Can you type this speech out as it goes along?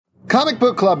Comic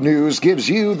Book Club News gives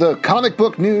you the comic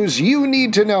book news you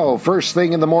need to know first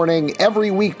thing in the morning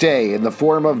every weekday in the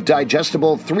form of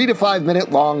digestible 3 to 5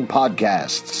 minute long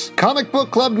podcasts. Comic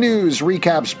Book Club News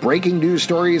recaps breaking news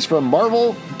stories from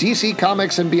Marvel, DC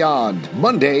Comics, and beyond,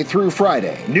 Monday through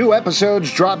Friday. New episodes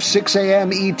drop 6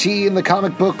 a.m. ET in the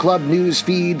Comic Book Club News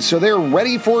feed, so they're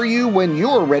ready for you when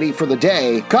you're ready for the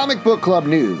day. Comic Book Club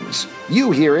News.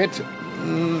 You hear it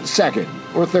second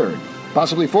or third,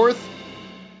 possibly fourth.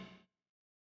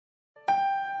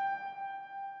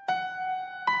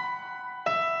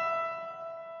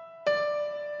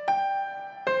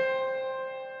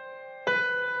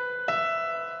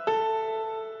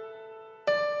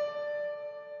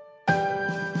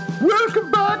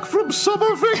 Welcome back from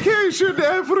summer vacation,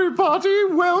 everybody.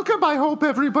 Welcome. I hope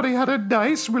everybody had a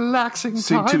nice, relaxing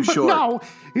time. Too but short. now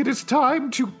it is time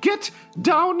to get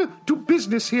down to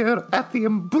business here at the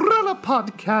Umbrella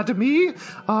Podcademy.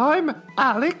 I'm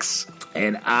Alex.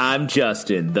 And I'm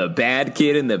Justin, the bad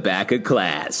kid in the back of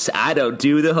class. I don't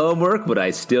do the homework, but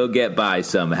I still get by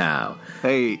somehow.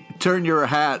 Hey, turn your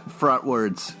hat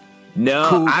frontwards. No,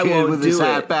 Cool I kid won't with do his it.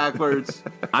 hat backwards.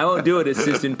 I won't do it,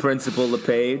 Assistant Principal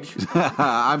LePage.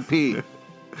 I'm Pete.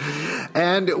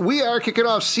 And we are kicking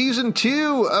off Season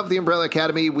 2 of the Umbrella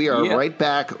Academy. We are right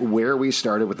back where we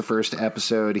started with the first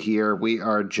episode here. We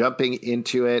are jumping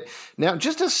into it. Now,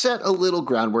 just to set a little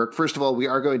groundwork, first of all, we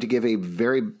are going to give a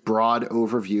very broad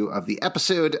overview of the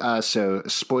episode. So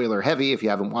spoiler heavy. If you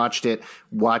haven't watched it,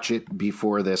 watch it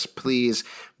before this, please.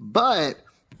 But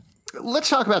let's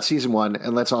talk about Season 1,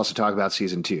 and let's also talk about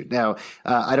Season 2. Now,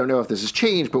 I don't know if this has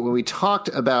changed, but when we talked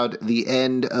about the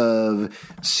end of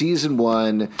Season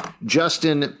 1,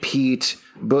 Justin, Pete,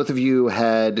 both of you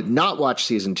had not watched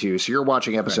Season 2, so you're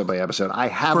watching episode by episode. I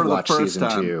have watched Season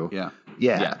 2.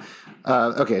 Yeah.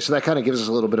 Okay, so that kind of gives us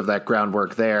a little bit of that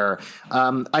groundwork there.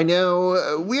 I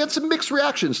know we had some mixed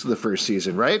reactions to the first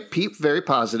season, right? Pete, very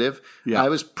positive. Yeah. I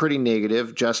was pretty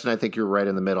negative. Justin, I think you're right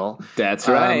in the middle. That's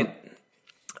right.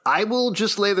 I will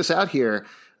just lay this out here.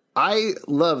 I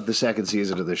love the second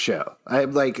season of the show.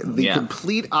 I'm like the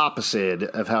complete opposite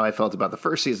of how I felt about the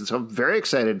first season. So I'm very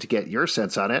excited to get your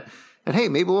sense on it. And hey,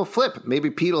 maybe we'll flip. Maybe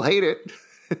Pete will hate it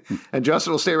and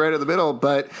Justin will stay right in the middle.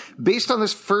 But based on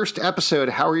this first episode,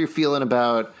 how are you feeling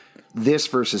about this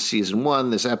versus Season 1,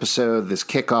 this episode, this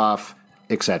kickoff,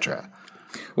 etc.?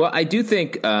 Well, I do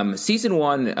think Season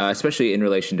 1, especially in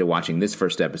relation to watching this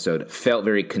first episode, felt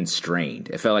very constrained.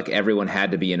 It felt like everyone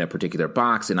had to be in a particular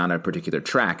box and on a particular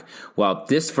track, while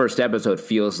this first episode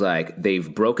feels like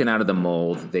they've broken out of the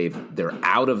mold, they're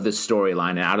out of the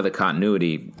storyline and out of the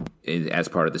continuity as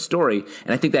part of the story,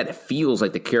 and I think that feels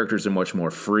like the characters are much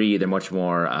more free, they're much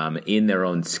more in their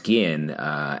own skin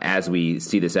as we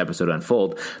see this episode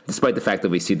unfold, despite the fact that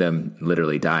we see them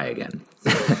literally die again.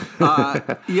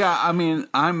 Yeah, I mean,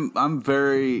 I'm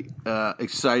very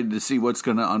excited to see what's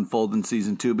going to unfold in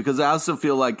Season 2, because I also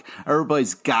feel like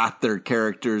everybody's got their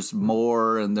characters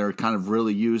more, and they're kind of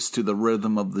really used to the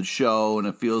rhythm of the show, and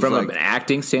it feels From like... an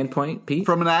acting standpoint, Pete?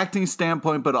 From an acting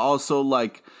standpoint, but also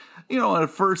like... You know, in a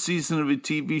first season of a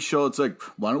TV show, it's like,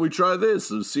 why don't we try this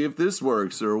and see if this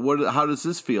works, or how does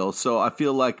this feel? So I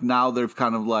feel like now they're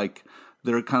kind of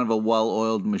a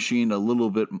well-oiled machine a little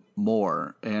bit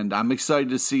more, and I'm excited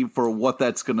to see for what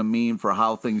that's going to mean for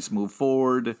how things move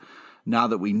forward. Now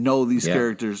that we know these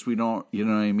characters, we don't, you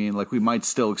know what I mean? Like, we might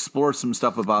still explore some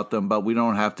stuff about them, but we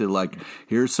don't have to, like,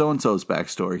 here's so-and-so's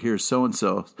backstory, here's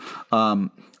so-and-so.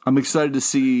 I'm excited to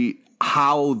see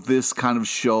how this kind of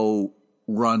show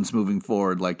runs moving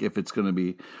forward, like if it's going to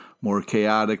be more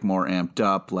chaotic, more amped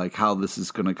up, like how this is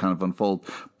going to kind of unfold.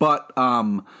 But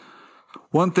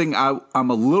one thing I'm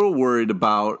a little worried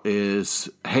about is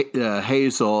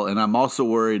Hazel, and I'm also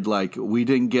worried like we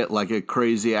didn't get like a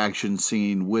crazy action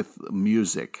scene with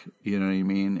music, you know what I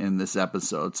mean, in this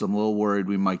episode. So I'm a little worried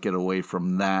we might get away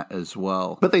from that as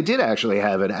well. But they did actually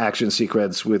have an action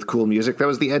sequence with cool music. That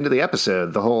was the end of the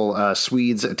episode. The whole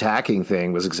Swedes attacking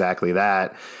thing was exactly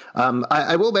that.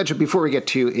 I will mention before we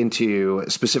get into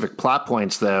specific plot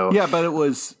points, though. Yeah, but it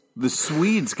was the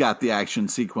Swedes got the action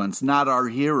sequence, not our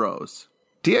heroes.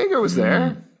 Diego was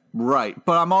there. Right.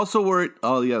 But I'm also worried.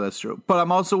 Oh, yeah, that's true. But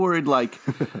I'm also worried, like,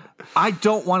 I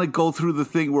don't want to go through the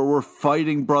thing where we're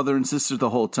fighting brother and sister the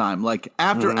whole time. Like,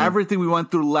 after everything we went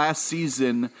through last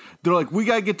season, they're like, we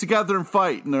got to get together and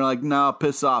fight. And they're like, nah,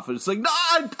 piss off. And it's like, no,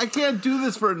 I can't do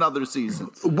this for another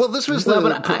season. Well, this was the...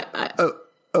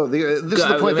 This is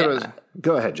the point that was...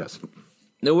 Go ahead, Justin.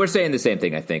 No, we're saying the same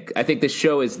thing, I think. I think the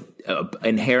show is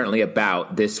inherently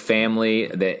about this family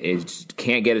that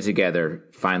can't get it together,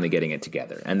 finally getting it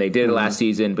together. And they did it last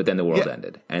season, but then the world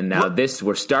ended. And now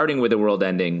we're starting with the world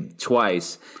ending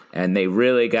twice, and they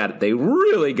really got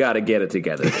to get it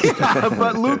together.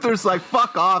 But Luther's like,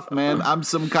 fuck off, man. I'm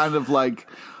some kind of like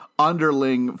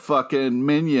underling fucking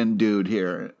minion dude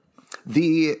here.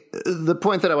 The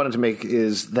point that I wanted to make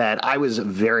is that I was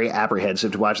very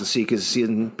apprehensive to watch the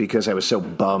season because I was so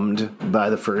bummed by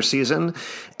the first season.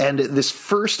 And this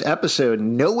first episode,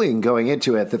 knowing going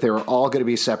into it that they were all going to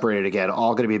be separated again,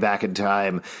 all going to be back in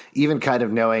time, even kind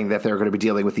of knowing that they were going to be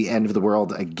dealing with the end of the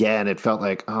world again, it felt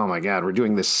like, oh my God, we're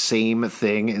doing the same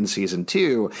thing in season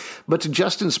 2. But to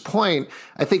Justin's point,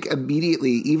 I think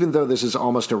immediately, even though this is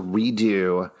almost a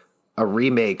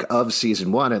remake of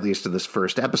season 1, at least in this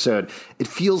first episode, it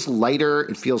feels lighter,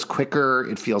 it feels quicker,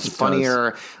 it feels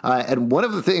funnier. And one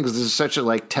of the things, this is such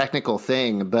a technical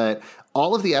thing, but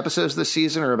all of the episodes this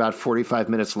season are about 45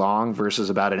 minutes long versus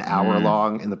about an hour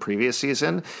long in the previous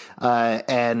season.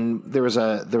 And there was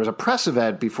a press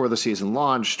event before the season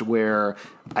launched where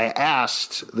I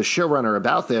asked the showrunner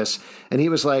about this, and he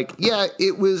was like, yeah,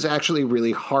 it was actually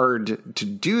really hard to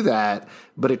do that,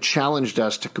 but it challenged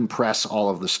us to compress all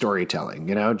of the storytelling,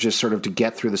 just sort of to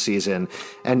get through the season.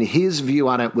 And his view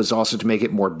on it was also to make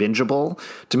it more bingeable,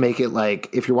 to make it like,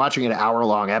 if you're watching an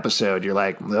hour-long episode, you're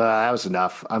like, that was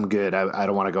enough. I'm good. I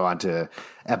don't want to go on to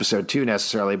episode 2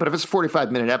 necessarily. But if it's a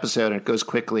 45-minute episode and it goes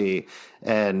quickly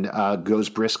and goes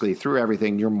briskly through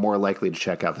everything, you're more likely to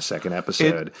check out the second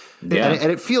episode.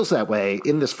 And it feels that way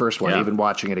in this first one, even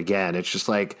watching it again. It's just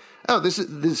like, oh, this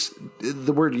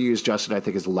the word you use, Justin, I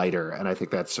think is lighter, and I think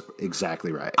that's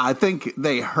exactly right. I think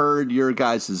they heard your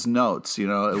guys' notes. It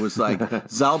was like,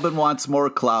 Zalbin wants more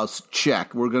Klaus,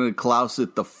 check. We're going to Klaus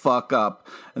it the fuck up.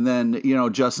 And then,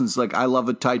 Justin's like, I love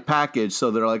a tight package. So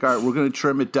they're like, all right, we're going to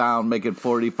trim it down, make it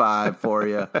 45 for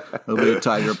you. It'll be a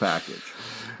tighter package.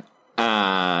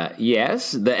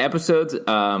 Yes, the episodes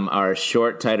are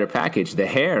short, tighter package. The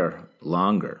hair,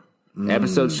 longer.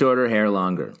 Episodes shorter, hair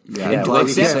longer.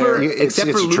 Except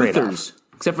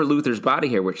for Luther's body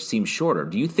hair, which seems shorter.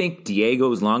 Do you think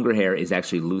Diego's longer hair is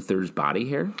actually Luther's body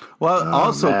hair?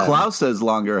 Well, Klaus has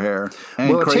longer hair.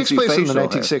 And it takes place in the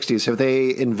 1960s. Hair. Have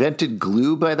they invented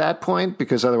glue by that point?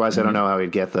 Because otherwise, I don't know how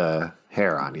he'd get the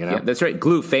hair on. Yeah, that's right.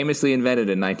 Glue, famously invented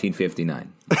in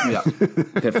 1959. Yeah.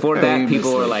 Before that,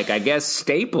 people were like, I guess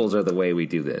staples are the way we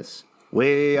do this.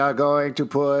 We are going to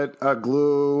put a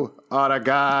glue on a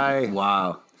guy.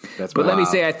 Wow. Let me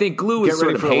say, I think glue is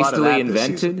sort of hastily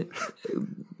invented.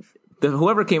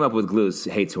 Whoever came up with glue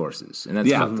hates horses, and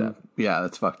that's fucked up. Yeah,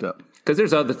 that's fucked up. Because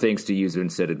there's other things to use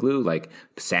instead of glue, like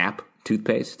sap,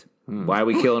 toothpaste. Why are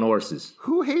we killing horses?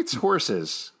 Who hates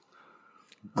horses?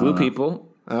 Glue people.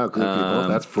 Oh, glue people.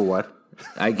 That's for what?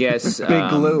 I guess Big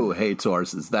Glue hates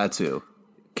horses. That's who.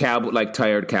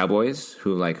 Tired cowboys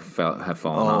who have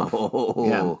fallen off.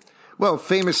 Yeah. Well,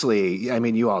 famously, I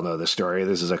mean, you all know the story.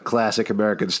 This is a classic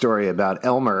American story about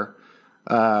Elmer,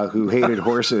 who hated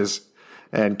horses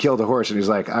and killed a horse. And he's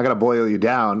like, I'm going to boil you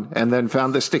down. And then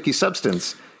found this sticky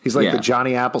substance. He's like the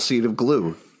Johnny Appleseed of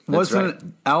glue.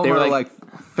 Wasn't Elmer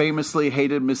famously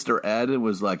hated Mr. Ed and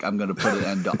was like, I'm going to put an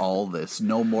end to all this.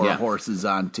 No more horses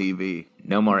on TV.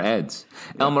 No more Eds.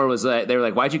 Yeah. Elmer was like, they were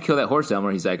like, why'd you kill that horse,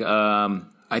 Elmer? He's like,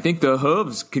 I think the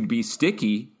hooves could be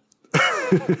sticky.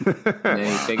 And then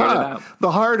he figured it out.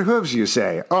 The hard hooves, you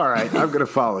say. All right, I'm going to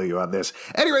follow you on this.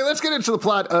 Anyway, let's get into the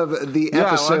plot of the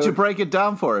episode. Why don't you break it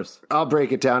down for us? I'll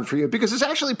break it down for you, because it's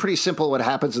actually pretty simple what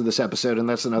happens in this episode, and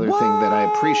that's another thing that I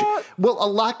appreciate. Well, a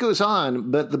lot goes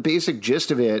on, but the basic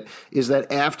gist of it is that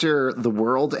after the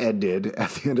world ended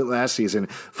at the end of last season,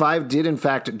 Five did, in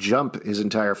fact, jump his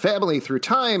entire family through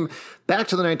time back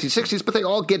to the 1960s, but they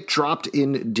all get dropped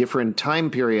in different time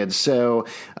periods. So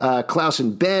Klaus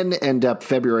and Ben end up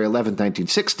February 11th,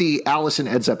 1960. Allison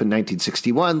ends up in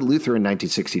 1961. Luther in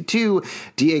 1962.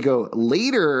 Diego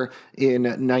later in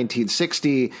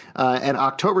 1960. And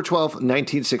October 12th,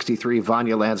 1963,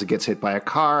 Vanya lands and gets hit by a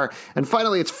car. And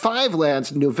finally, it's Five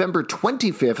lands November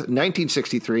 25th,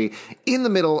 1963, in the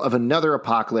middle of another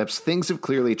apocalypse. Things have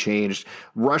clearly changed.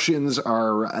 Russians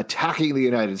are attacking the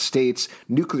United States.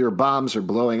 Nuclear bombs are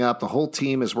blowing up. The whole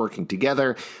team is working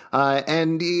together.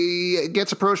 And he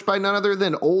gets approached by none other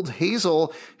than old Hazel,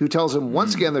 who tells him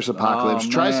once again there's apocalypse,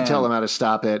 tries to tell him how to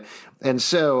stop it. And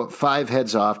so Five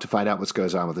heads off to find out what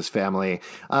goes on with his family.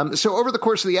 So over the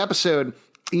course of the episode,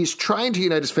 he's trying to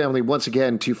unite his family once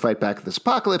again to fight back this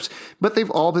apocalypse, but they've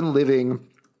all been living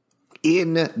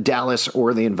in Dallas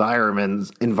or the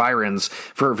environs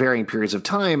for varying periods of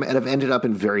time and have ended up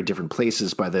in very different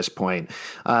places by this point.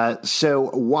 So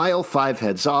while Five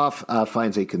heads off,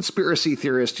 finds a conspiracy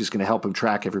theorist who's going to help him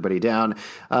track everybody down,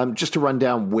 just to run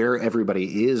down where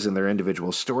everybody is in their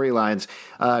individual storylines.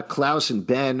 Klaus and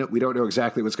Ben, we don't know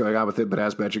exactly what's going on with it, but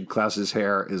as mentioned, Klaus's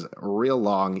hair is real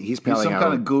long. He's some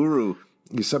kind of guru.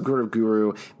 He's some sort of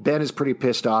guru. Ben is pretty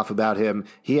pissed off about him.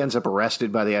 He ends up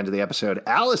arrested by the end of the episode.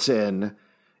 Allison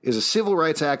is a civil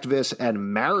rights activist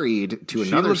and married to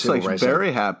another civil rights activist.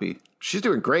 Very happy. She's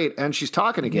doing great, and she's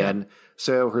talking again.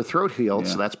 So her throat healed,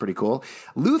 so that's pretty cool.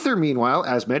 Luther, meanwhile,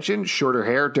 as mentioned, shorter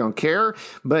hair, don't care,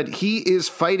 but he is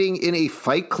fighting in a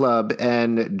fight club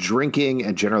and drinking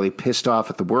and generally pissed off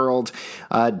at the world.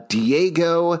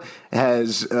 Diego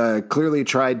has clearly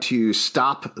tried to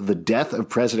stop the death of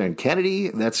President Kennedy.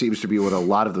 That seems to be what a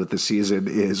lot of the season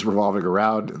is revolving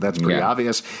around. That's pretty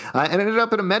obvious. And ended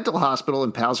up in a mental hospital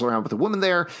and pals around with a woman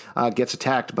there, gets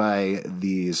attacked by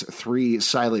these 3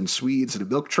 silent Swedes in a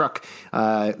milk truck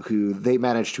who they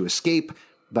manage to escape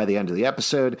by the end of the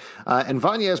episode. And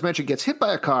Vanya, as mentioned, gets hit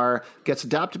by a car, gets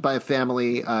adopted by a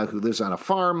family who lives on a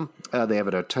farm. They have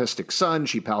an autistic son.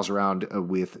 She pals around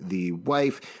with the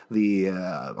wife. The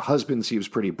husband seems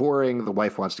pretty boring. The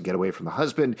wife wants to get away from the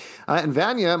husband. And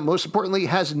Vanya, most importantly,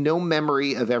 has no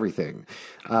memory of everything.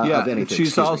 Of anything.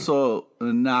 She's also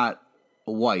not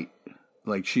white.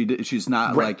 Like she's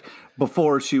not like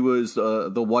before she was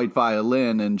the white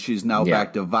violin, and she's now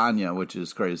back to Vanya, which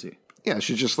is crazy. Yeah,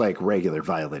 she's just like regular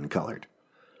violin colored.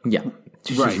 Yeah,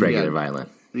 she's just regular violin.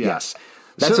 Yeah. Yes.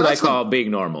 That's what I call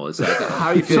being normal. It's like, how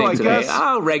are you feeling today?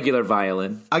 Regular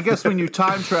violin. I guess when you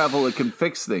time travel, it can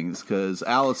fix things because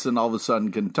Allison all of a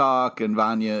sudden can talk and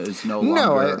Vanya is no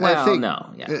longer. I think,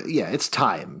 it's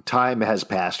time. Time has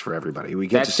passed for everybody.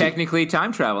 That's technically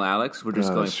time travel, Alex. We're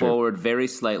just going forward very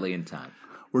slightly in time.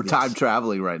 We're time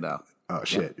traveling right now. Oh,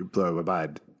 shit. You're blowing my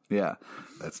mind. Yeah.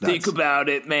 That's nuts. Think about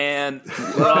it, man.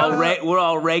 We're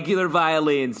all regular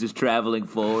violins just traveling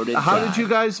forward in time. How did you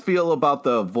guys feel about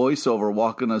the voiceover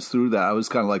walking us through that? I was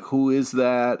kind of like, who is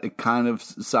that? It kind of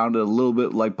sounded a little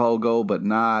bit like Pogo, but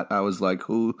not. I was like,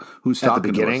 who's talking at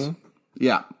the beginning? To us?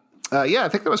 Yeah. I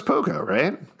think that was Pogo,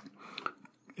 right?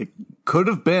 It could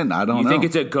have been. I don't know. You think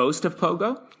it's a ghost of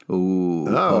Pogo? Ooh,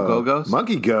 Pogo ghost?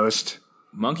 Monkey ghost.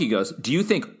 Monkey ghost. Do you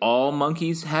think all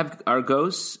monkeys are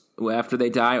ghosts after they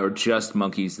die, or just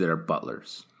monkeys that are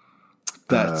butlers?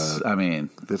 That's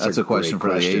a question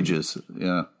for the ages.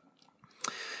 Yeah.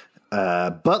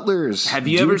 Butlers. Have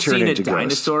you ever seen a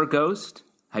dinosaur ghost?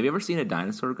 Have you ever seen a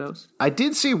dinosaur ghost? I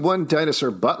did see one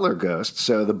dinosaur butler ghost.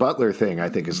 So the butler thing, I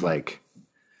think, is like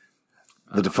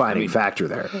the defining factor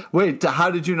there. Wait,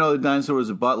 how did you know the dinosaur was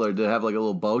a butler? Did it have like a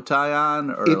little bow tie on?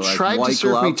 Or it like tried to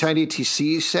serve gloves? me tiny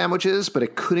TC sandwiches, but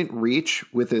it couldn't reach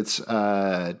with its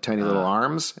tiny little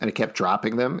arms, and it kept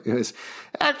dropping them. It was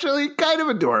actually kind of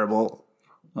adorable.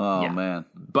 Oh, man.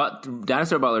 But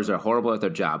dinosaur butlers are horrible at their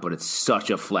job, but it's such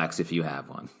a flex if you have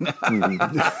one.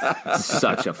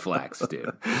 Such a flex,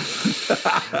 dude.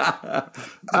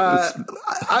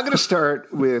 I'm going to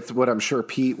start with what I'm sure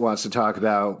Pete wants to talk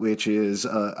about, which is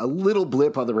a little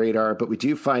blip on the radar, but we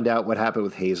do find out what happened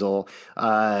with Hazel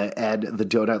and the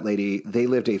donut lady. They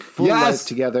lived a full life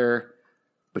together,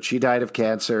 but she died of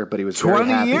cancer, but he was very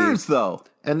happy. 20 years, though.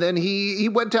 And then he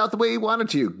went out the way he wanted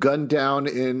to, gunned down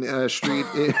in a street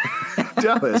in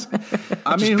Dallas.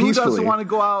 I mean, who doesn't want to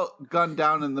go out gunned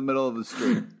down in the middle of the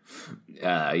street?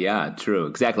 Yeah, true.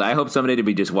 Exactly. I hope someday to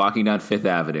be just walking down Fifth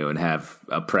Avenue and have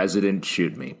a president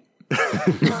shoot me.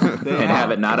 And have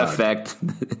it not affect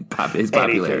his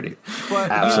popularity.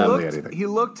 But absolutely anything. He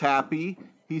looked happy.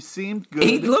 He seemed good.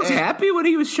 He looked happy when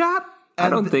he was shot? I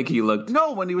don't think he looked...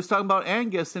 No, when he was talking about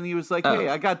Angus and he was like, hey,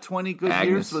 I got 20 good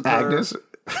years with Agnes? her.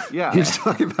 Yeah. He was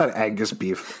talking about Angus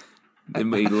beef. He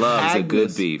loves a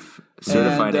good beef.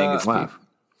 Certified Angus beef.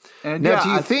 And now, do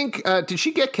you think... did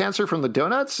she get cancer from the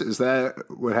donuts? Is that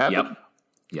what happened?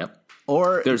 Yep.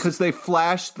 Or because they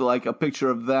flashed like a picture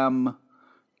of them...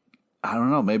 I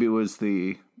don't know. Maybe it was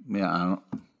the... Yeah,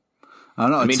 I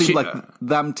don't know. It seemed like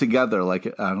them together. Like,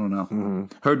 I don't know. Mm-hmm.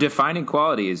 Her defining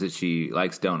quality is that she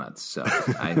likes donuts. So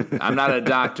I'm not a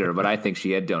doctor, but I think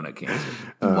she had donut cancer.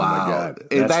 Oh, wow. my God.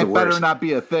 That better not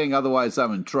be a thing. Otherwise,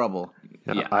 I'm in trouble.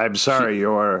 Yeah. I'm sorry.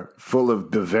 You're full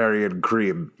of Bavarian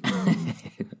cream.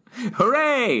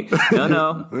 Hooray!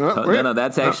 No.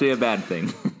 That's actually a bad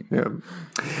thing. Yeah.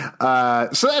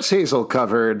 So that's Hazel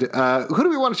covered. Who do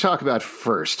we want to talk about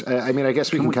first? I mean, I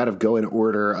guess we can kind of go in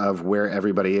order of where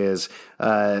everybody is.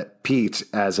 Pete,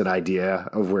 as an idea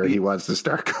of where he wants to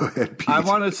start. Go ahead, Pete. I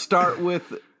want to start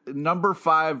with number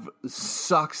 5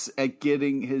 sucks at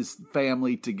getting his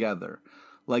family together.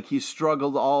 Like, he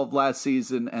struggled all of last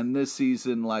season, and this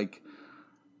season, like,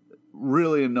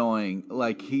 really annoying.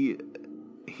 Like,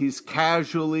 he's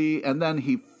casually, and then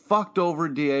he fucked over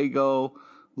Diego.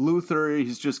 Luther,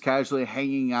 he's just casually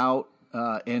hanging out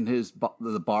in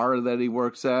the bar that he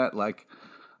works at. Like,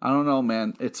 I don't know,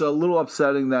 man. It's a little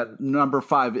upsetting that number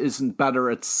 5 isn't better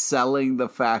at selling the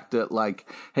fact that,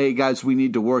 like, hey, guys, we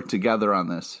need to work together on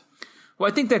this.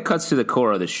 Well, I think that cuts to the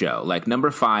core of the show. Like, number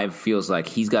 5 feels like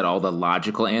he's got all the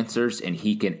logical answers and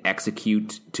he can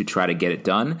execute to try to get it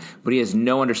done, but he has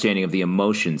no understanding of the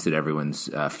emotions that everyone's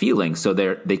feeling, so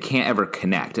they can't ever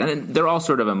connect. And they're all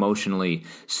sort of emotionally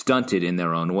stunted in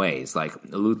their own ways. Like,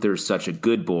 Luther's such a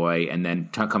good boy, and then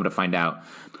come to find out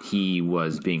he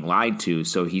was being lied to,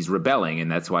 so he's rebelling,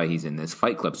 and that's why he's in this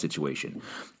Fight Club situation.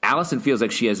 Allison feels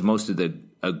like she has most of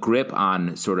a grip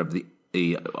on sort of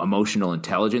the emotional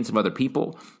intelligence of other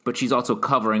people, but she's also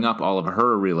covering up all of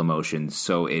her real emotions,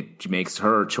 so it makes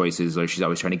her choices like she's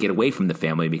always trying to get away from the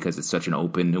family because it's such an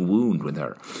open wound with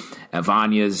her.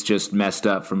 Vanya's just messed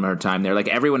up from her time there. Like,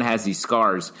 everyone has these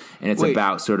scars, and it's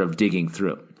about sort of digging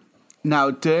through. Now,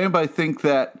 did anybody think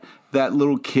that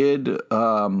little kid,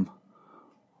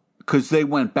 because they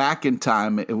went back in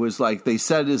time, it was like they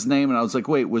said his name, and I was like,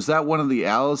 wait, was that one of the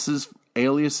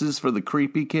aliases for the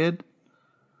creepy kid?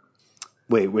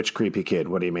 Wait, which creepy kid?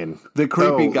 What do you mean? The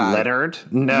creepy guy. Leonard?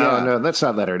 No, that's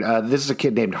not Leonard. This is a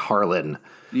kid named Harlan.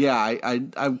 Yeah, I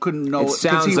couldn't know. It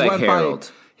sounds like Harold.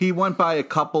 He went by a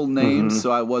couple names,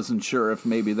 so I wasn't sure if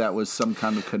maybe that was some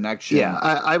kind of connection. Yeah,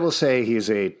 I will say he's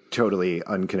a totally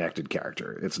unconnected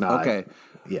character. It's not. Okay.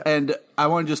 Yeah. And I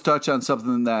want to just touch on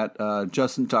something that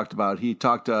Justin talked about. He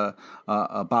talked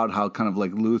about how kind of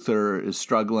like Luther is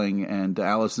struggling and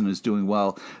Allison is doing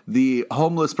well. The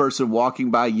homeless person walking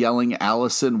by yelling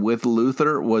Allison with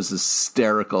Luther was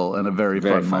hysterical and a very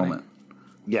fun funny moment.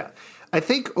 Yeah. I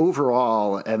think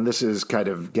overall, and this is kind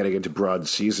of getting into broad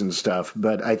season stuff,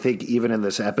 but I think even in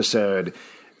this episode,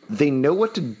 they know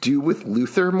what to do with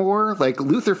Luther more. Like,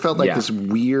 Luther felt like this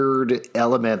weird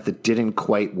element that didn't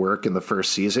quite work in the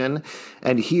first season.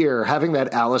 And here, having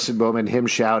that Allison moment, him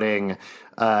shouting,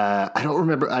 I don't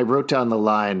remember, I wrote down the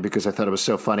line because I thought it was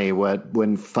so funny,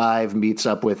 when 5 meets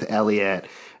up with Elliot,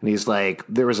 and he's like,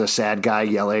 there was a sad guy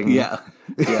yelling in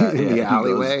the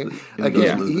alleyway.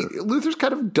 Luther's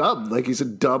kind of dumb. Like, he's a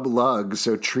dumb lug.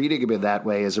 So treating him in that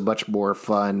way is a much more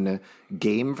fun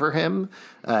game for him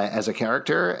as a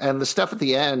character. And the stuff at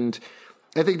the end,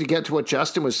 I think, to get to what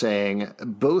Justin was saying,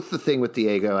 both the thing with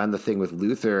Diego and the thing with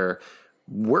Luther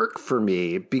work for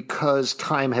me because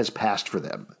time has passed for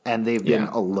them and they've been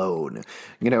alone,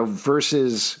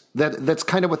 versus that's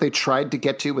kind of what they tried to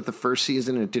get to with the first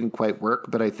season and it didn't quite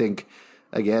work. But I think,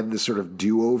 again, this sort of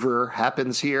do-over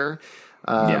happens here,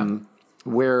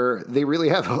 where they really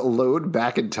have alone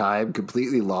back in time,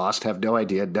 completely lost, have no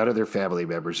idea, none of their family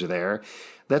members are there.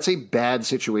 That's a bad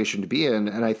situation to be in.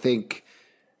 And I think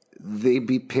they'd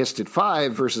be pissed at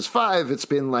 5 versus 5. It's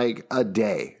been like a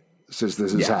day since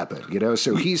this has happened,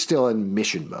 so he's still in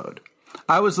mission mode.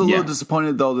 I was a little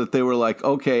disappointed, though, that they were like,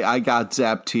 okay, I got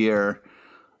zapped here.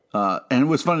 And it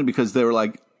was funny because they were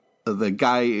like, the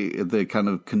guy, the kind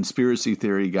of conspiracy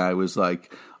theory guy was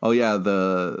like, oh, yeah,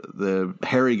 the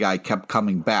hairy guy kept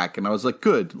coming back. And I was like,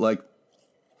 good. Like,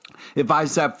 if I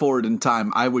zapped forward in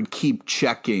time, I would keep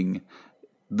checking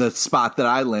the spot that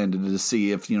I landed to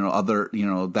see if,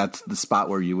 that's the spot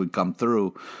where you would come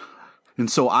through. And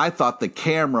so I thought the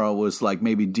camera was like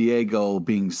maybe Diego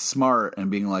being smart and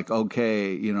being like,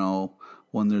 okay,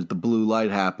 when there's the blue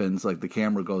light happens, like the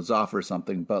camera goes off or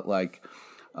something. But like,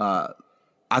 I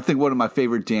think one of my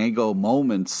favorite Diego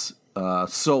moments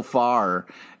so far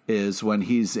is when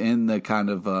he's in the kind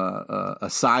of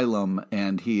asylum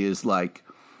and he is like,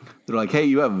 they're like, hey,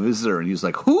 you have a visitor. And he's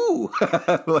like, who?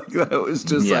 Like, that was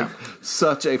just like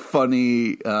such a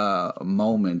funny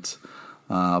moment.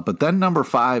 But then number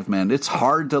 5, man, it's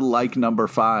hard to like number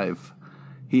 5.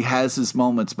 He has his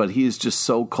moments, but he is just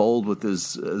so cold with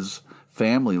his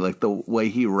family. Like, the way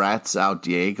he rats out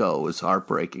Diego is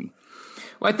heartbreaking.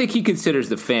 Well, I think he considers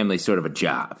the family sort of a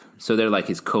job. So they're like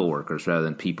his coworkers rather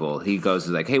than people. He goes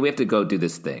like, hey, we have to go do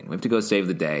this thing. We have to go save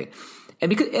the day.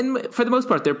 And for the most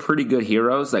part, they're pretty good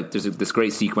heroes. Like, there's this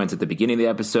great sequence at the beginning of the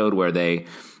episode where they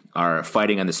are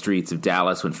fighting on the streets of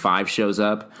Dallas when 5 shows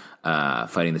up,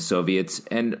 fighting the Soviets.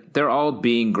 And they're all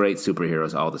being great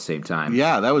superheroes all at the same time.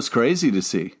 Yeah, that was crazy to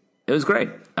see. It was great.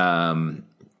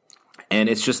 And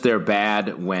it's just they're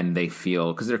bad when they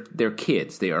feel, because they're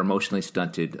kids. They are emotionally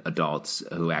stunted adults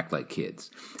who act like kids.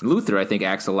 Luther, I think,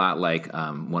 acts a lot like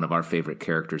one of our favorite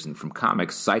characters from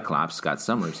comics, Cyclops, Scott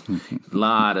Summers. A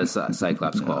lot of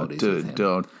Cyclops qualities. Dude,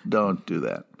 don't do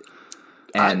that.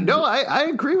 And I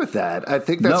agree with that. I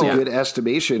think that's a good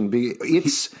estimation.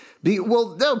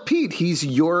 No, Pete, he's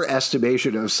your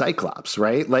estimation of Cyclops,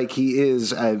 right? Like he is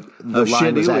the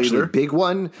line is actually big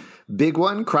one,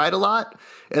 cried a lot.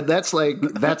 And that's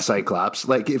Cyclops.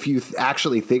 Like, if you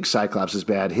actually think Cyclops is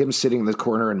bad, him sitting in the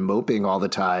corner and moping all the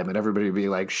time and everybody being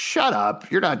like, shut up,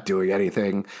 you're not doing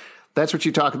anything. That's what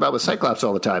you talk about with Cyclops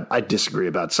all the time. I disagree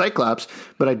about Cyclops,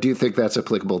 but I do think that's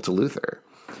applicable to Luther.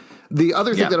 The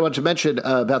other thing that I want to mention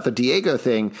about the Diego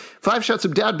thing, Five shuts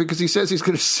him down because he says he's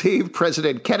going to save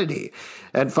President Kennedy.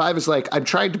 And Five is like, I'm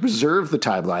trying to preserve the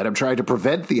timeline. I'm trying to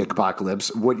prevent the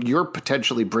apocalypse, what you're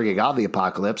potentially bringing on the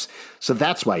apocalypse. So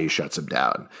that's why he shuts him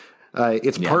down.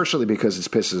 It's partially because it's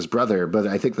pissed his brother, but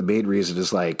I think the main reason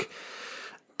is like,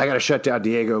 I got to shut down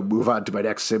Diego, move on to my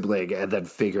next sibling, and then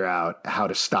figure out how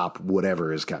to stop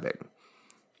whatever is coming.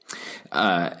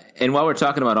 And while we're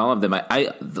talking about all of them,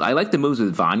 I like the moves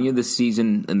with Vanya this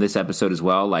season in this episode as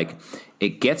well. Like,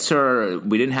 it gets her.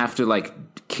 We didn't have to like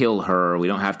kill her. We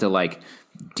don't have to like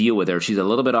deal with her. She's a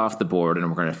little bit off the board, and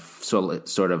we're going to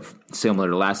sort of similar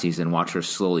to last season, watch her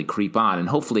slowly creep on, and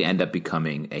hopefully end up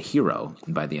becoming a hero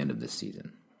by the end of this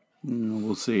season.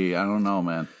 We'll see. I don't know,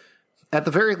 man. At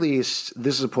the very least,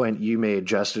 this is a point you made,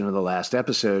 Justin, in the last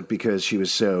episode, because she was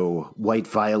so white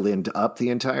violined up the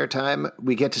entire time.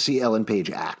 We get to see Ellen Page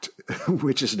act,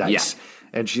 which is nice. Yeah.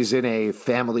 And she's in a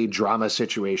family drama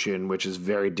situation, which is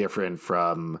very different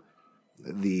from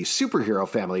the superhero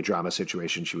family drama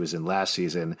situation she was in last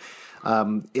season.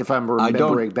 If I'm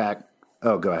remembering back...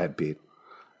 Oh, go ahead, Pete.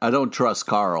 I don't trust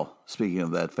Carl, speaking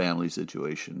of that family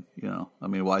situation. You know, I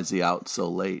mean, why is he out so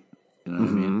late? You know what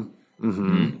I mean?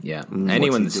 Mm-hmm. Yeah.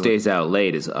 Anyone that stays out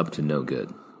late is up to no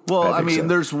good. Well, I mean,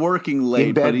 there's working late.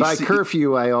 In bed by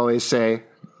curfew, I always say.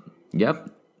 Yep.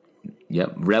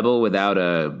 Rebel without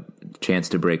a chance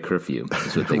to break curfew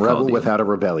is what they call it. Rebel without a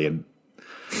rebellion.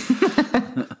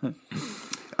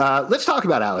 Let's talk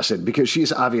about Allison, because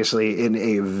she's obviously in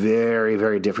a very,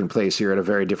 very different place here, at a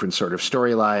very different sort of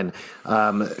storyline.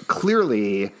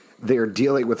 Clearly, they're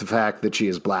dealing with the fact that she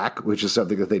is black, which is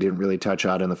something that they didn't really touch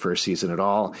on in the first season at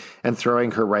all, and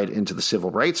throwing her right into the civil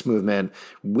rights movement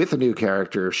with a new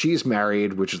character. She's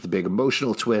married, which is the big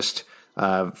emotional twist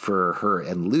for her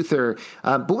and Luther.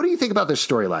 But what do you think about this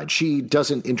storyline? She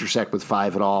doesn't intersect with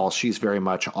Five at all. She's very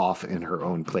much off in her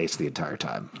own place the entire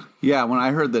time. Yeah, when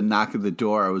I heard the knock at the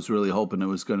door, I was really hoping it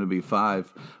was going to be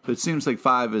Five. But it seems like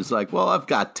Five is like, well, I've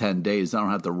got 10 days. I don't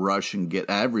have to rush and get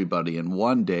everybody in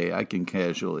one day. I can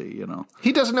casually, you know.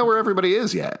 He doesn't know where everybody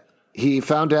is yet. He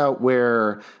found out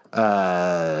where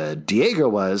Diego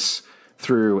was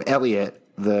through Elliot,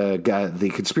 the guy, the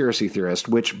conspiracy theorist,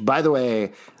 which, by the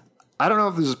way, I don't know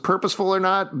if this is purposeful or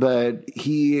not, but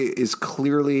he is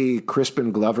clearly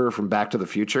Crispin Glover from Back to the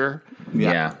Future.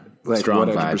 Yeah. Like strong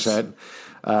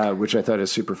 100%, which I thought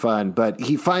is super fun. But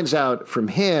he finds out from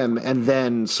him, and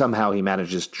then somehow he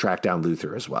manages to track down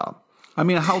Luther as well. I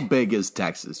mean, how big is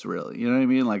Texas, really? You know what I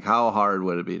mean? Like, how hard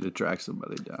would it be to track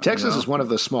somebody down? Texas is one of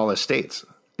the smallest states.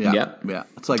 Yeah.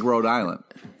 It's like Rhode Island.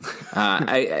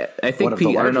 I think,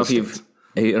 Pete, I don't know if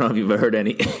you've heard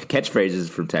any catchphrases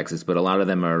from Texas, but a lot of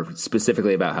them are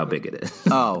specifically about how big it is.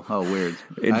 Oh, weird.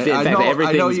 In fact,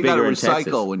 everything's I know you got to bigger in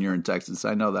Texas. recycle when you're in Texas.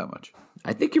 I know that much.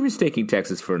 I think you're mistaking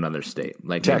Texas for another state,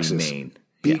 like Texas. maybe Maine.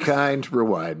 Be kind,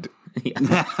 rewind.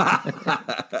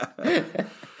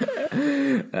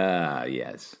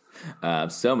 Yes.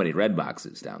 So many red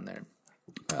boxes down there.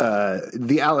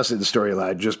 The Allison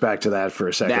storyline, just back to that for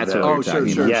a second. That's what we're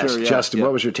talking about. Yes, Justin,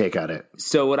 what was your take on it?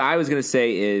 So what I was going to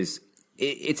say is,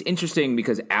 it's interesting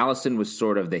because Allison was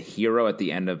sort of the hero at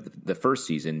the end of the first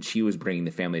season. She was bringing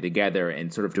the family together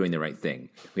and sort of doing the right thing.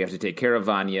 We have to take care of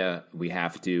Vanya. We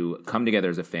have to come together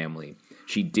as a family.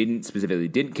 She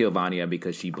didn't kill Vanya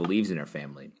because she believes in her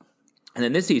family. And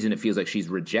then this season, it feels like she's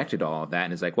rejected all of that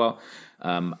and is like, well,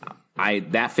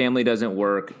 that family doesn't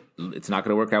work. It's not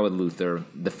going to work out with Luther.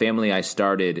 The family I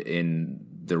started in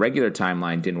the regular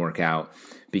timeline didn't work out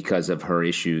because of her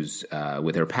issues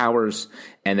with her powers.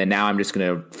 And then now I'm just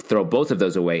going to throw both of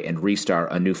those away and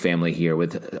restart a new family here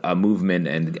with a movement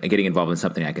and getting involved in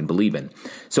something I can believe in.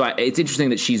 So it's interesting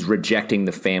that she's rejecting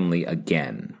the family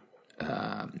again.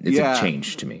 It's a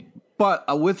change to me.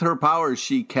 But with her powers,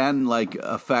 she can like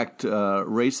affect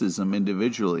racism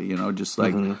individually, you know, just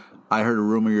like I heard a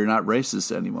rumor you're not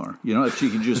racist anymore. You know, if she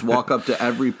can just walk up to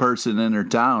every person in her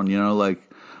town, you know, like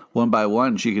one by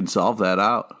one, she can solve that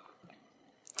out.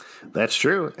 That's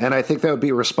true. And I think that would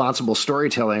be responsible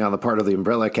storytelling on the part of the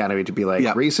Umbrella Academy to be like,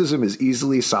 racism is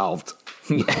easily solved.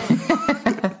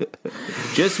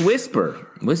 Just whisper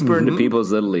into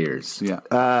people's little ears.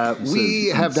 Yeah. We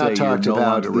have not talked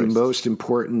about the most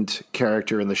important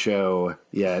character in the show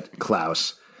yet,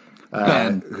 Klaus,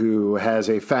 who has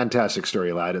a fantastic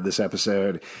storyline in this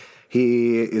episode.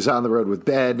 He is on the road with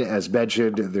Ben. As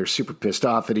mentioned, they're super pissed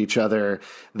off at each other.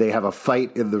 They have a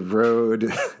fight in the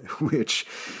road, which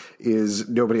is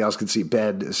nobody else can see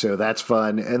Ben, so that's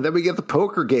fun. And then we get the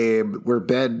poker game where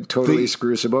Ben totally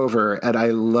screws him over, and I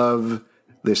love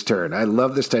this turn. I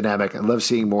love this dynamic. I love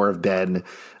seeing more of Ben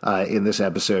in this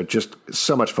episode. Just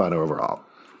so much fun overall.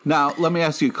 Now, let me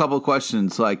ask you a couple of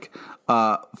questions. Like,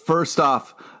 first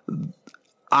off,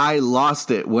 I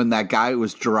lost it when that guy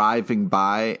was driving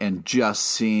by and just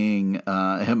seeing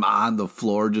him on the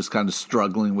floor, just kind of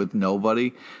struggling with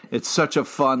nobody. It's such a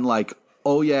fun, like,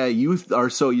 oh yeah, you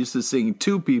are so used to seeing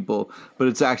two people, but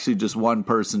it's actually just one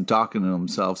person talking to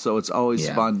himself. So it's always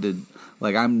fun to,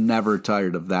 like, I'm never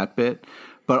tired of that bit.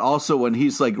 But also when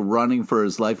he's like running for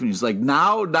his life and he's like,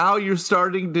 now you're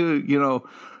starting to,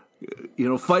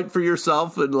 fight for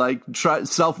yourself and like try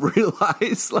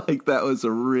self-realize. Like, that was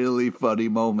a really funny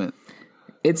moment.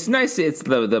 It's nice. It's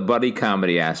the buddy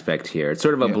comedy aspect here. It's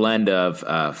sort of a blend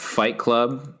of Fight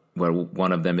Club, where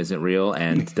one of them isn't real,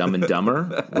 and Dumb and Dumber,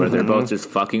 where they're both just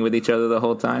fucking with each other the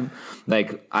whole time.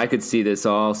 Like, I could see this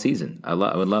all season. I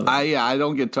would love it. I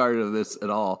don't get tired of this at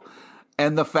all.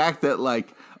 And the fact that,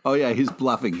 like, oh yeah, he's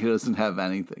bluffing. He doesn't have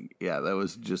anything. Yeah, that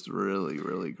was just really,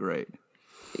 really great.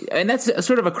 And that's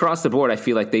sort of across the board. I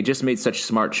feel like they just made such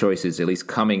smart choices, at least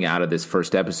coming out of this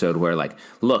first episode, where, like,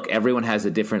 look, everyone has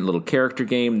a different little character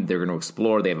game they're going to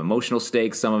explore. They have emotional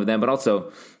stakes, some of them, but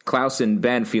also Klaus and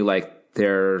Ben feel like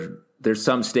there's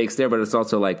some stakes there, but it's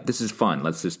also like, this is fun.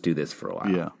 Let's just do this for a while.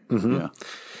 Yeah. Mm-hmm.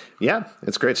 Yeah,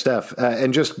 it's great stuff.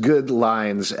 And just good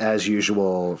lines, as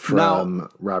usual, from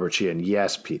Robert Sheehan.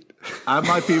 Yes, Pete. I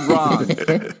might be wrong,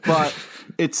 but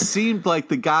it seemed like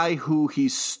the guy who he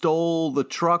stole the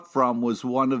truck from was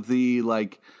one of the,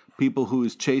 like, people who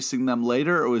was chasing them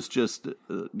later, or was just,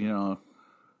 a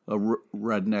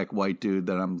redneck white dude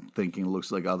that I'm thinking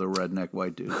looks like other redneck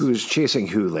white dudes. Who's chasing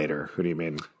who later? Who do you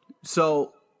mean?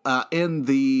 So in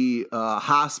the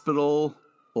hospital,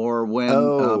 or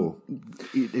when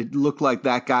it looked like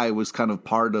that guy was kind of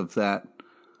part of that.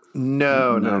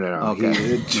 No.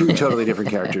 Okay. Two totally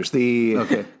different characters.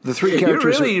 The three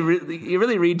characters. You're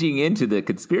really reading into the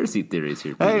conspiracy theories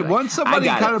here. Hey, once somebody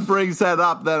kind of brings that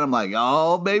up, then I'm like,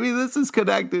 oh, maybe this is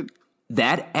connected.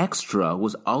 That extra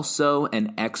was also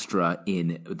an extra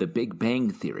in The Big Bang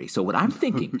Theory. So what I'm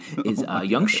thinking is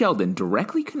young Sheldon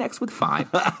directly connects with Five,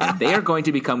 and they are going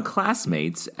to become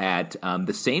classmates at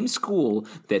the same school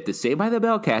that the Saved by the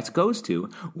Bell cast goes to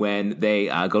when they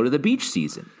go to the beach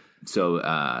season. So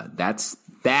that's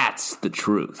the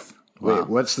truth. Wait,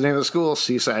 what's the name of the school?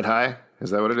 Seaside High?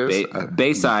 Is that what it is?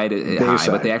 Bayside High,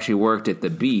 but they actually worked at the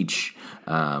beach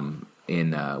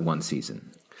in one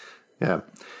season. Yeah.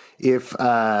 If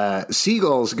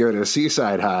seagulls go to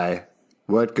Seaside High,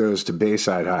 what goes to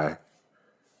Bayside High?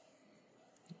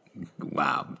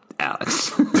 Wow, Alex.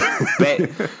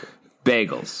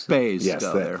 Bagels. Bays. Yes,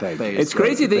 Bays. It's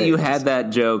crazy that you had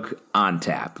that joke on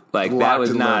tap. Like, that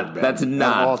was not. That's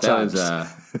not. That was.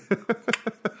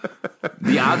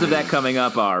 The odds of that coming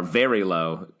up are very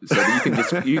low. So you can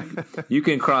just you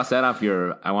can cross that off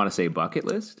your, I want to say, bucket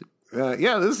list.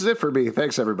 Yeah, this is it for me.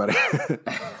 Thanks, everybody.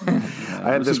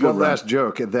 I had this one last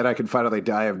joke, and then I can finally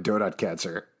die of donut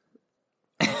cancer.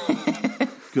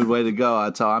 Good way to go.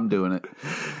 That's how I'm doing it.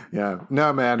 Yeah.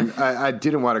 No, man, I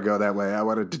didn't want to go that way. I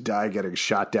wanted to die getting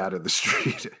shot down in the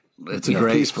street. It's a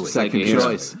great second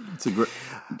choice. It's a great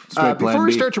plan. Before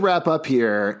we start to wrap up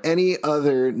here, any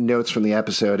other notes from the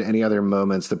episode, any other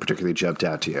moments that particularly jumped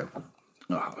out to you?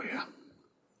 Oh, yeah.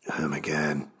 Oh, my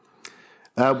God.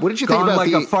 What did you think about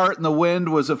like a fart in the wind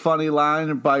was a funny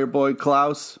line by your boy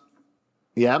Klaus.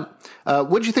 Yeah.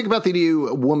 What did you think about the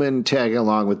new woman tagging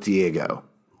along with Diego?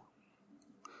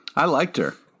 I liked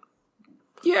her.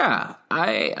 Yeah,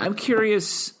 I'm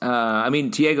curious. I mean,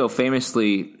 Diego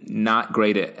famously not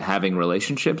great at having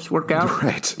relationships work out,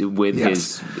 right? With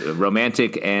his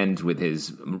romantic and with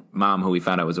his mom, who we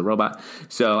found out was a robot.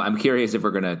 So I'm curious if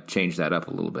we're going to change that up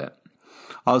a little bit.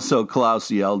 Also, Klaus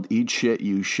yelled, "Eat shit,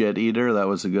 you shit eater." That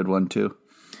was a good one, too.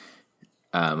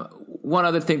 One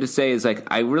other thing to say is, like,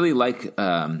 I really like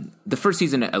the first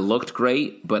season. It looked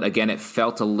great, but again, it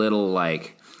felt a little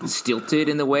like stilted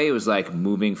in the way. It was like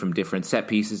moving from different set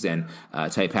pieces and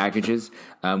type packages.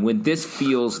 When this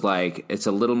feels like it's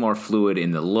a little more fluid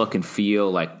in the look and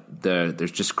feel, like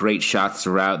there's just great shots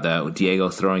throughout. Diego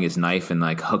throwing his knife and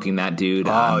like hooking that dude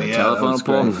on the telephone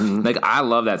pole. Mm-hmm. Like I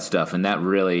love that stuff, and that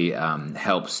really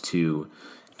helps to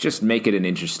just make it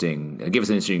give us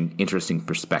an interesting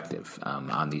perspective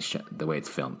on the way it's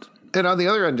filmed. And on the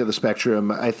other end of the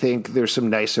spectrum, I think there's some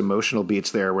nice emotional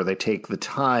beats there where they take the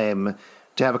time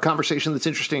to have a conversation that's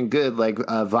interesting and good, like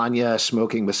Vanya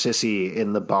smoking with Sissy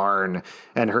in the barn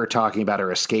and her talking about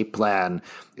her escape plan.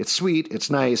 It's sweet, it's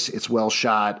nice, it's well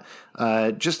shot.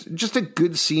 Just a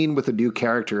good scene with a new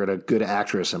character and a good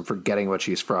actress. I'm forgetting what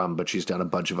she's from, but she's done a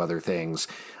bunch of other things.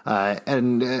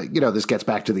 This gets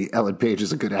back to the Ellen Page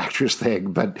is a good actress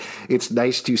thing, but it's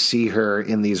nice to see her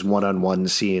in these one-on-one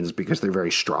scenes because they're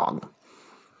very strong.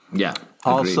 Yeah.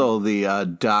 Also, the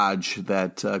Dodge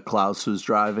that Klaus was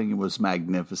driving was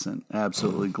magnificent.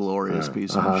 Absolutely glorious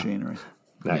piece of machinery.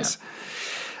 Nice.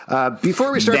 Yeah.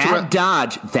 Before we start,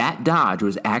 that Dodge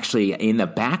was actually in the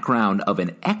background of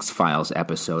an X-Files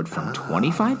episode from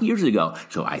 25 years ago.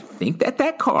 So I think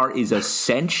that car is a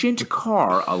sentient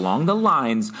car along the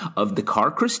lines of the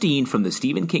car Christine from the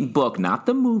Stephen King book, not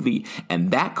the movie.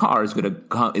 And that car is going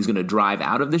to drive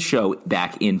out of the show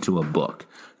back into a book.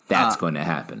 That's going to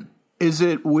happen. Is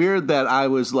it weird that I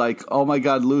was like, oh my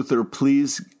God, Luther,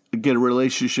 please get a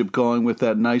relationship going with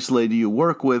that nice lady you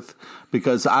work with,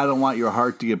 because I don't want your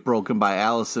heart to get broken by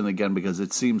Allison again, because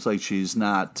it seems like she's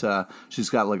not, she's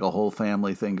got like a whole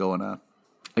family thing going on.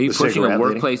 Are you pushing a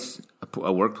workplace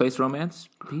romance,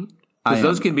 Pete? Because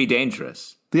those can be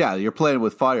dangerous. Yeah, you're playing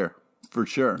with fire, for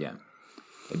sure. Yeah.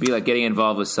 It'd be like getting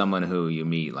involved with someone who you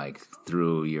meet like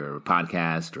through your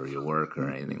podcast or your work or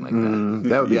anything like that.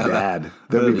 That would be bad.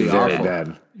 That would be very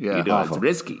bad. Yeah, it's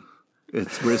risky.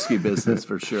 It's risky business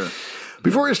for sure.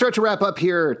 Before we start to wrap up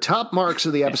here, top marks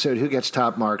of the episode. Who gets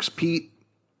top marks? Pete?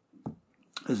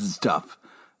 This is tough.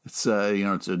 It's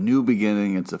it's a new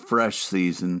beginning. It's a fresh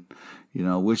season.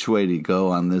 Which way do you go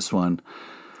on this one?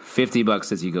 $50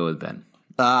 says you go with Ben.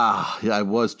 I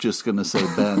was just going to say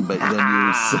Ben, but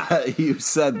then you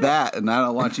said that, and I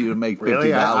don't want you to make $50.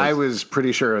 Really? I was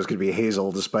pretty sure it was going to be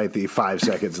Hazel, despite the 5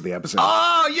 seconds of the episode.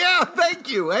 Oh, yeah, thank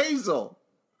you, Hazel.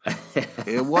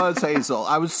 It was Hazel.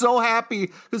 I was so happy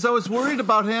because I was worried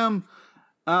about him.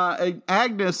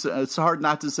 Agnes, it's hard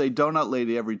not to say donut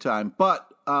lady every time, but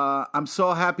I'm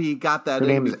so happy he got that. Her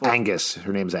name's Angus.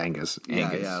 Angus.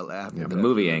 Yeah. The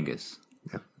movie Angus.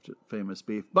 Famous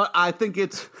beef. But I think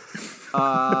it's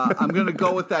I'm going to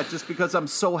go with that just because I'm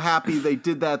so happy they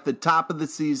did that at the top of the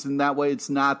season. That way it's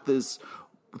not this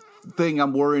thing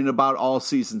I'm worrying about all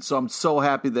season. So I'm so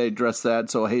happy they addressed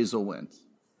that. So Hazel wins.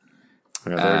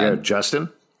 Yeah, there you go. Justin?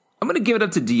 I'm going to give it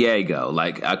up to Diego,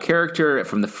 like a character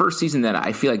from the first season that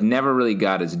I feel like never really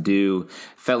got his due.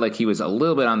 Felt like he was a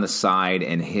little bit on the side,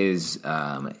 and his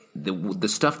the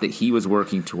stuff that he was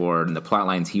working toward and the plot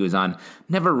lines he was on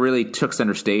never really took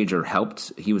center stage or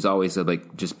helped. He was always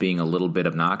like just being a little bit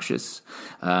obnoxious.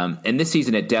 And this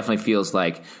season, it definitely feels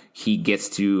like he gets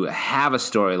to have a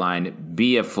storyline,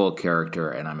 be a full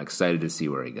character, and I'm excited to see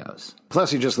where he goes.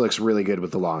 Plus, he just looks really good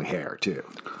with the long hair too.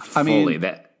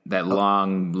 That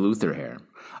long Luther hair.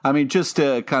 I mean, just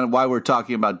to kind of why we're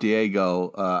talking about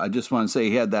Diego, I just want to say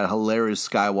he had that hilarious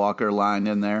Skywalker line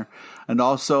in there. And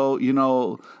also,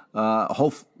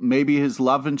 maybe his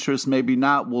love interest, maybe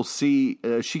not. We'll see.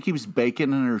 She keeps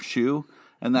bacon in her shoe,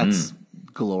 and that's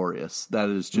glorious. That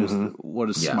is just what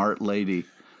a smart lady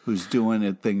who's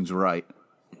doing things right.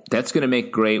 That's going to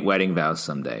make great wedding vows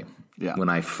someday. Yeah. When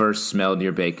I first smelled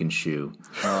your bacon shoe,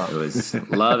 it was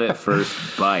love at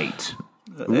first bite.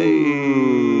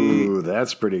 Ooh,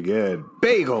 that's pretty good.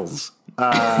 Bagels.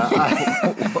 I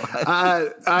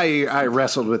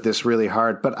wrestled with this really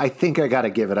hard, but I think I got to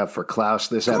give it up for Klaus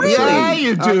this episode. Yeah,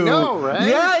 you do. I know, right?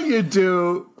 Yeah, you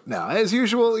do. No, as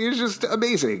usual, he was just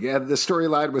amazing. And the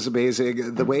storyline was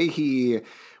amazing. The way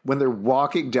when they're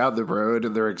walking down the road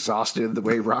and they're exhausted, the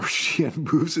way Robert Sheehan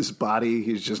moves his body,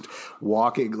 he's just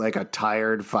walking like a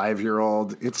tired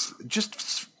 5-year-old. It's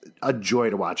just a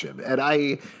joy to watch him. And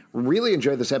I really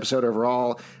enjoyed this episode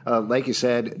overall. Like you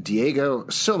said, Diego,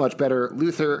 so much better.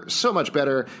 Luther, so much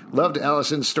better. Loved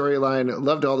Allison's storyline.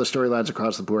 Loved all the storylines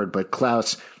across the board. But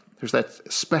Klaus, there's that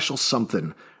special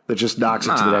something that just knocks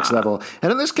it to the next level.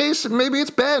 And in this case, maybe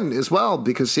it's Ben as well,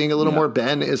 because seeing a little more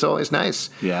Ben is always nice.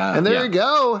 Yeah. And there you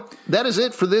go. That is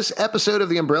it for this episode of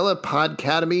the Umbrella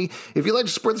Podcademy. If you'd like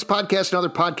to support this podcast and other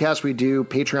podcasts we do,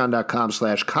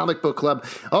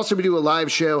 patreon.com/comicbookclub. Also, we do a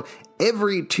live show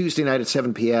every Tuesday night at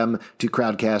 7 p.m. to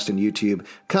Crowdcast and YouTube.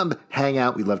 Come hang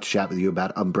out. We'd love to chat with you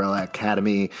about Umbrella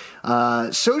Academy.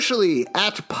 Socially,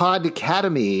 at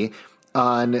Podcademy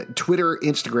on Twitter,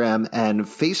 Instagram, and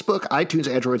Facebook,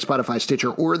 iTunes, Android, Spotify,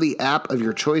 Stitcher, or the app of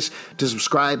your choice to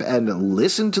subscribe and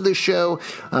listen to the show.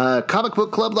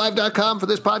 ComicBookClubLive.com for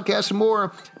this podcast and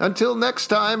more. Until next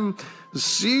time,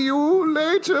 see you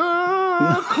later.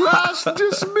 Class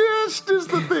dismissed is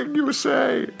the thing you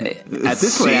say. At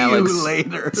this point,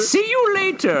 Alex, see you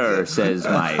later, says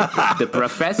the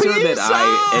professor that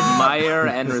I admire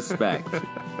and respect.